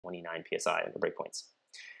29 psi under breakpoints.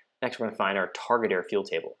 Next, we're going to find our target air fuel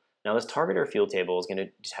table. Now, this target air fuel table is going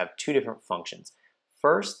to have two different functions.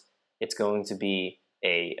 First, it's going to be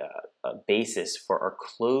a basis for our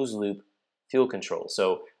closed loop fuel control.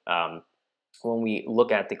 So when we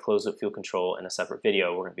look at the closed loop fuel control in a separate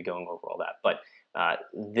video, we're going to be going over all that. But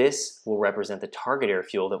this will represent the target air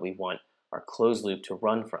fuel that we want our closed loop to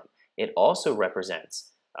run from. It also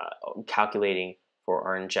represents calculating for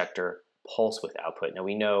our injector pulse width output. Now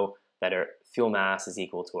we know that our fuel mass is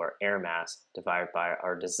equal to our air mass divided by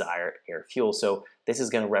our desired air fuel. So this is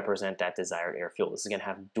going to represent that desired air fuel. This is going to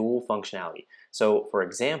have dual functionality. So for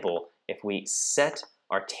example, if we set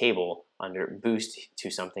our table under boost to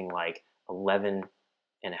something like 11.5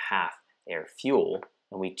 air fuel,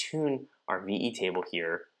 and we tune our VE table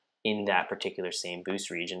here in that particular same boost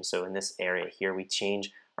region. So in this area here, we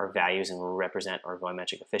change our values and we represent our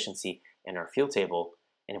volumetric efficiency in our fuel table.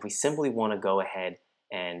 And if we simply want to go ahead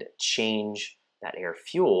and change that air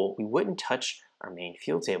fuel, we wouldn't touch our main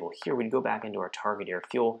fuel table. Here we'd go back into our target air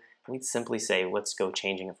fuel and we'd simply say, let's go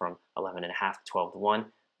changing it from 11.5 to 12 to 1.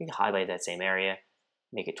 We can highlight that same area,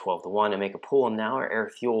 make it 12 to 1 and make a pull, and now our air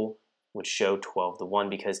fuel would show 12 to 1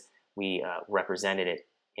 because we represented it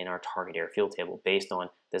in our target air fuel table based on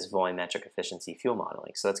this volumetric efficiency fuel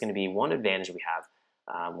modeling. So that's going to be one advantage we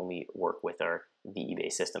have when we work with our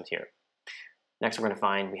VE-based systems here. Next, we're going to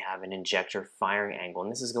find we have an injector firing angle,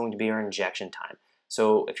 and this is going to be our injection time.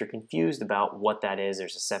 So if you're confused about what that is,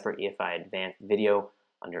 there's a separate EFI advanced video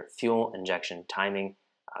under fuel injection timing.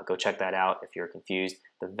 Go check that out if you're confused.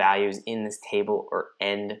 The values in this table are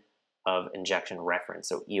end of injection reference,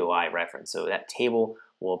 so EOI reference. So that table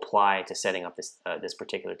will apply to setting up this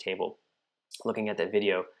particular table. Looking at that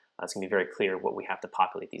video, it's going to be very clear what we have to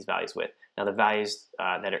populate these values with. Now the values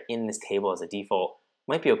that are in this table as a default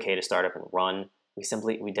might be okay to start up and run. We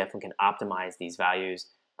definitely can optimize these values.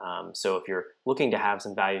 So if you're looking to have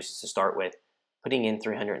some values to start with, putting in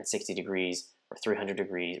 360 degrees or 300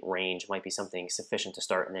 degrees range might be something sufficient to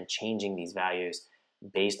start, and then changing these values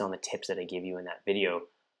based on the tips that I give you in that video,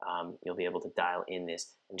 you'll be able to dial in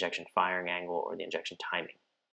this injection firing angle or the injection timing.